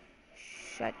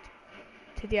 Shut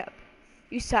to the up.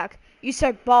 You suck. You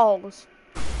suck balls.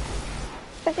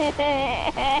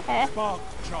 Spark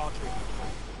charging.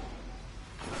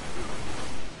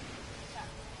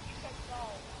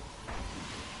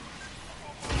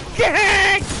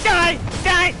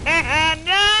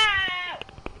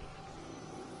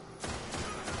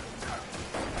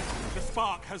 The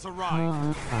spark has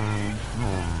arrived.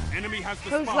 Enemy has the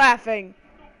Who's spark. laughing?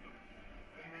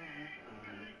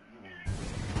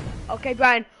 Okay,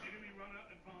 Brian.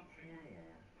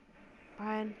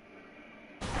 Brian.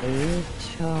 You're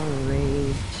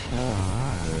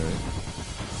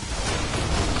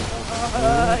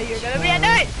gonna be a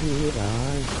nut!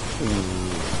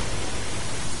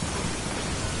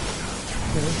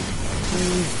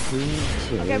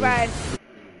 Okay, Brian.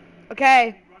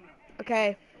 Okay.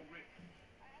 Okay.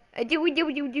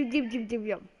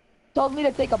 Told me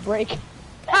to take a break.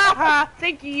 Haha!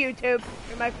 Thank you, YouTube.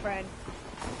 You're my friend.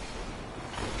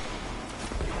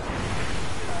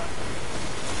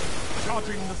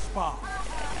 Charging the spark.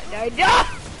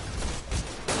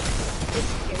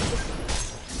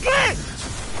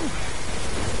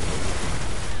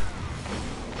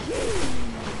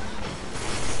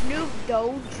 Snoop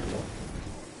Dogg.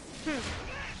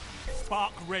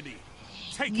 Spark ready.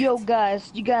 Take Yo, it.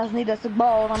 guys, you guys need us to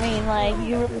ball. I mean, like,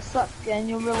 you really suck and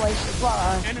you really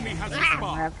suck. Enemy has the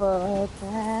spark.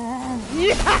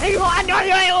 Yeah, you want to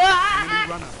Enemy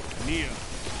runner near.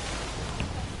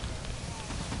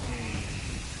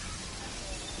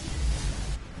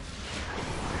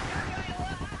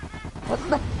 What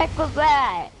the heck was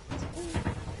that?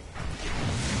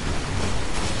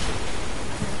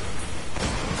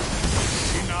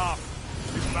 Enough.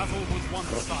 This battle was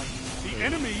one-sided. The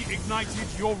enemy ignited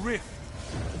your rift.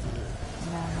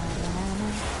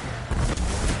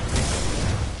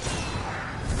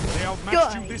 They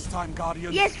outmatched you this time,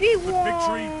 Guardian. Yes, we but won.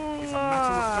 victory is a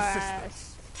matter of persistence.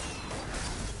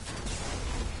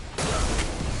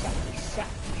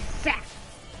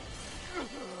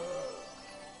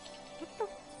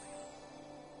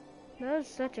 That was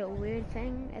such a weird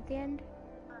thing at the end.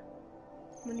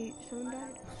 When someone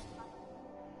died.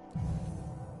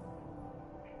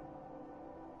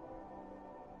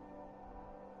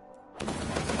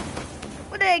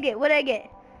 What did I get? What did I get?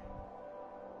 Oh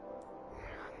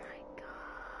my gosh.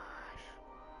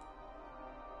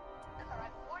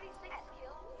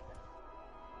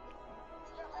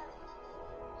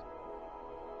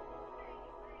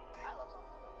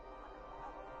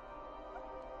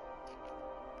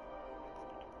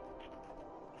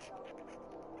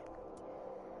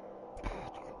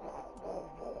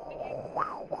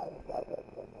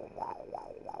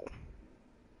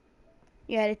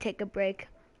 You had to take a break.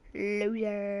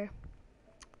 Loser.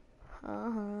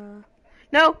 No,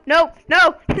 no, no,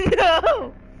 no!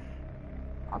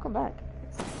 I'll come back.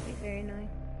 It's very annoying.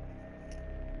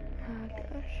 Oh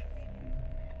gosh.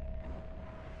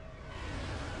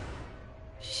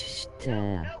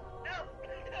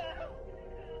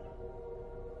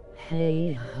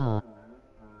 Hey ha.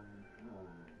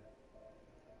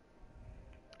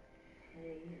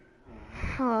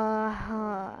 Ha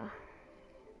ha.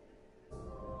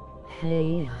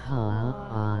 Hey ha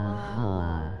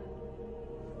ha.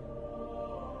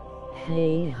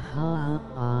 Hey ha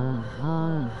ha ha.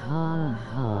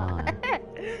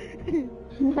 This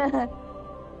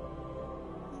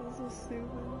is so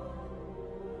stupid.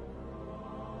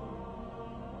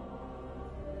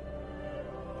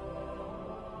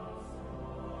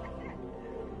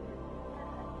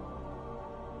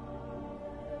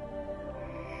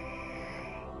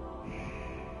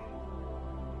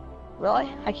 Really?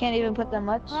 I can't even put that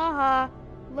much? Haha.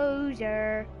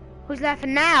 Loser. Who's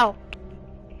laughing now?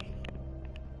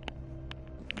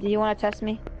 Do you want to test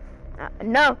me?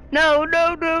 No, no,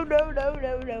 no, no, no, no, no,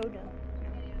 no, no.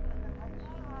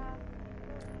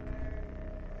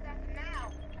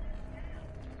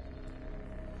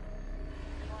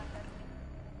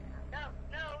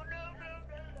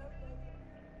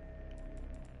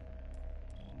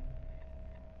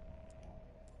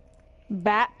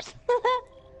 Baps.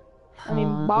 I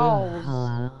mean balls.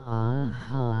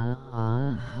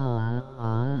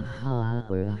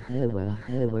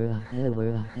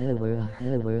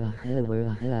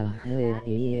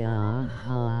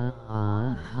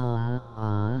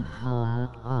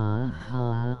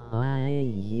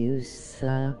 You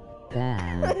suck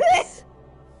bass.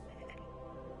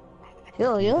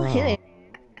 Yo, hit it.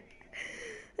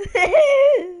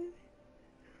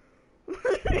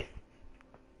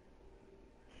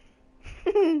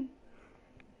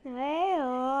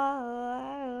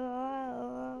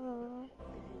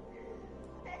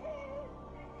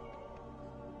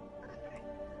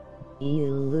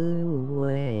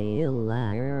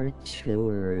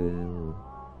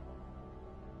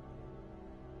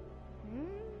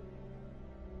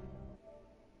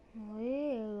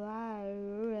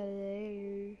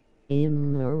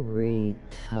 I'm a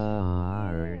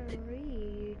retard.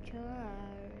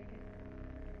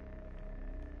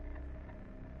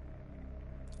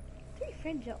 Three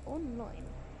friends are online.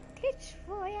 Tits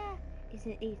for ya is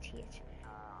an idiot.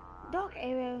 Dark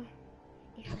Arrow.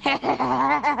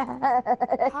 Ha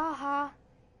ha.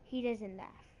 He doesn't laugh.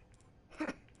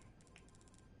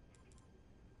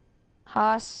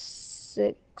 Ha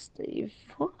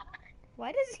 64.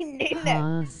 Why does he name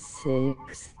that?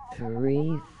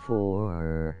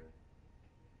 634.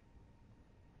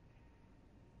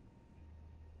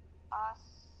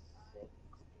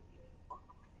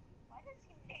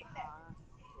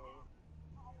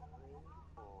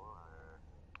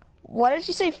 Why did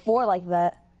you say 4 like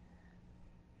that?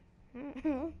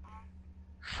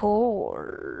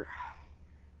 4.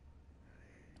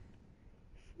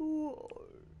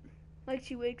 Like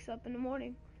she wakes up in the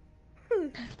morning.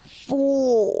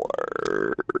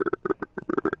 4.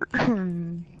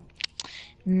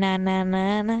 Na na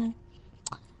na na.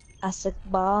 I suck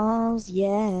balls,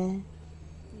 yeah.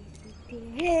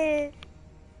 Yeah.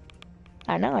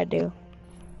 I know I do.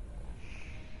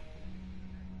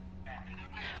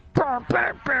 Burn,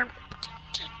 burn, burn.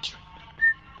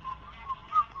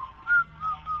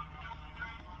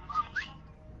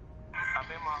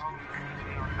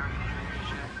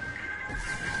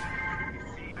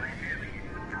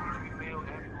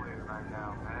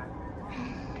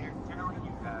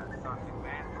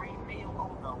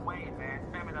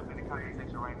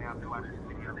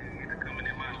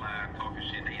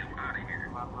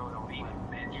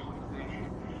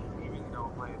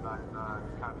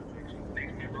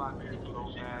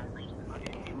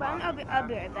 But I'll be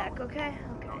right back, okay?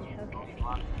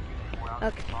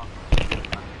 Okay.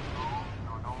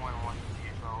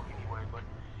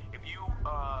 If you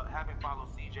haven't followed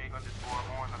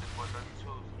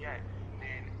CJ_Horn_32 yet,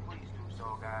 then please do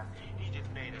so, guys. He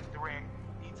just made a threat.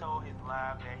 He told his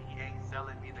live that he ain't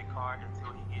selling me the card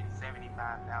until he gets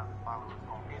 75,000 followers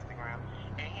on Instagram,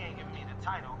 and he ain't giving me the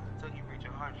title till he reach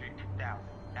 100,000.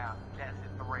 Now, that's a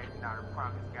threat, not a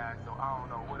promise, guys, so I don't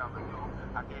know what I'm gonna do.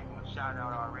 I gave him a shout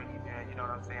out already, man, you know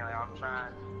what I'm saying? Like, I'm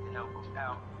trying to help him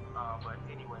out. But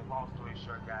anyway, long story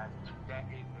short, guys, that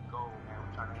is the goal, man.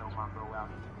 We're trying to help my bro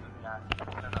out. He's a good guy.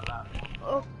 He's done a lot for me.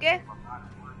 Okay. A lot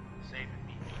of work, saving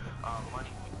me money with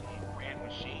the Ram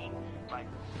machine. Like,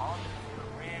 all of the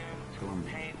rims, the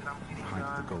paint that I'm getting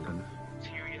done, the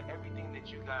interior, everything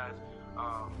that you guys,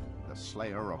 the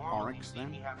Slayer of Oryx,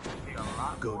 then?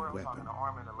 Good weapon.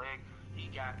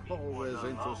 Always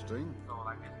interesting. So,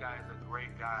 like, this guy is a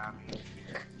great guy. I mean,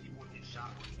 people get shot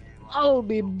with him. I'll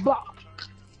be back.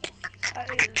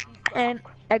 And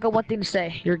I got one thing to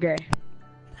say. You're gay.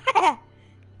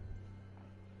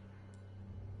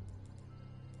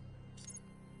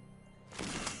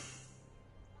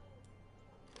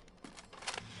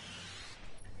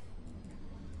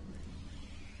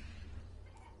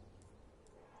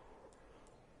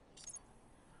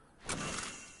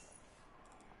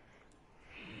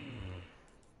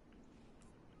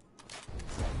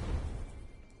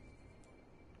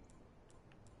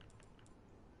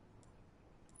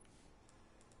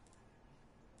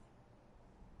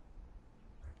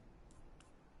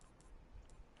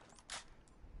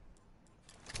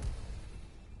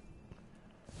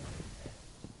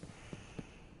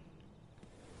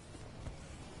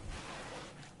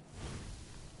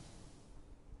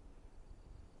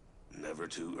 Never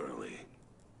too early.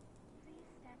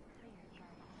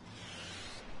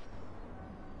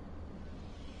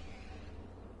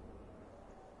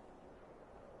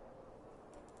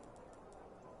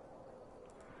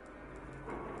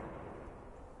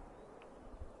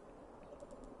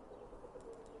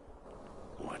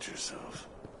 Watch yourself.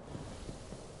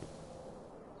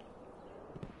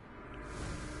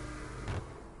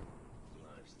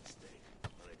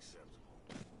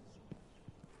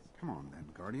 Come on,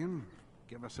 Guardian.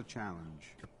 Give us a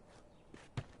challenge.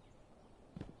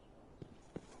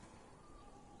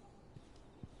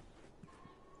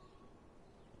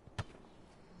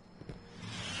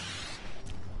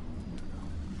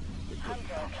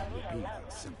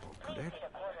 Simple, could it?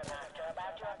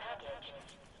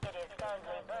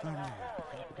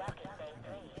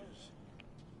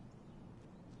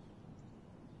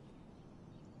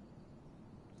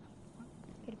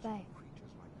 Goodbye.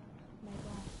 My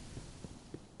God.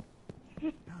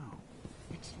 No,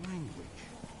 it's language.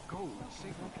 Go,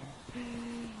 signal.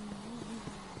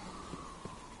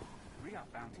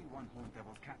 Re-up bounty, one Horned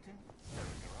Devils captain.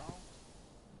 Sergio.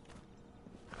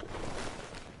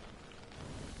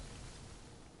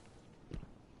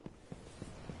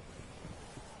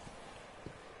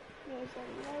 There's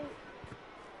a light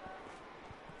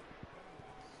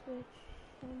switch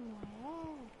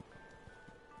somewhere.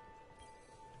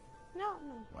 No.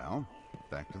 Well,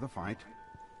 back to the fight.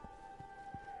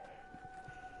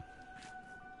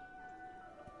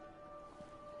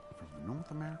 From the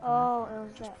North American Oh, Empire it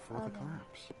was just that before the other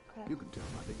collapse. crap. You can tell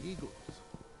by the eagles.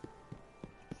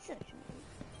 Such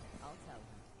a I'll tell him.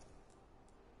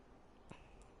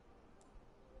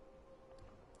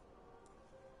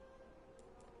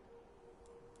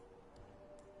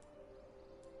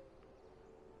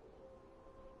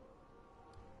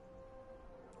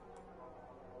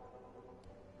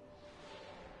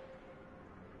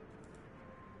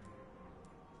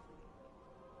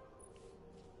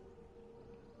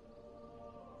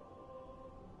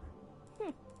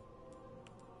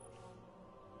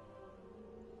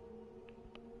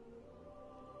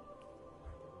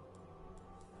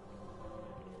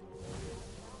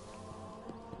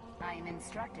 I am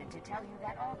instructed to tell you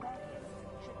that all guardians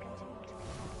should continue to be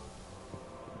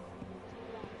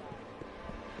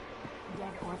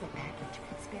dead orbit package,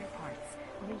 spare parts,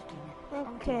 leaking.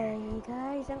 Okay,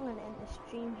 guys, I'm gonna end the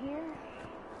stream here.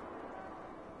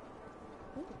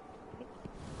 Ooh, great.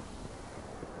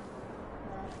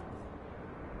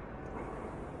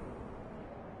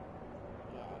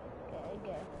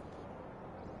 Good.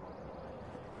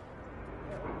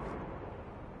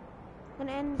 I'm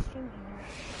gonna end the stream here.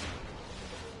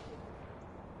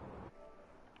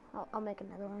 I'll make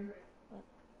another one, but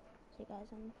see you guys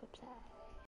on the flip side.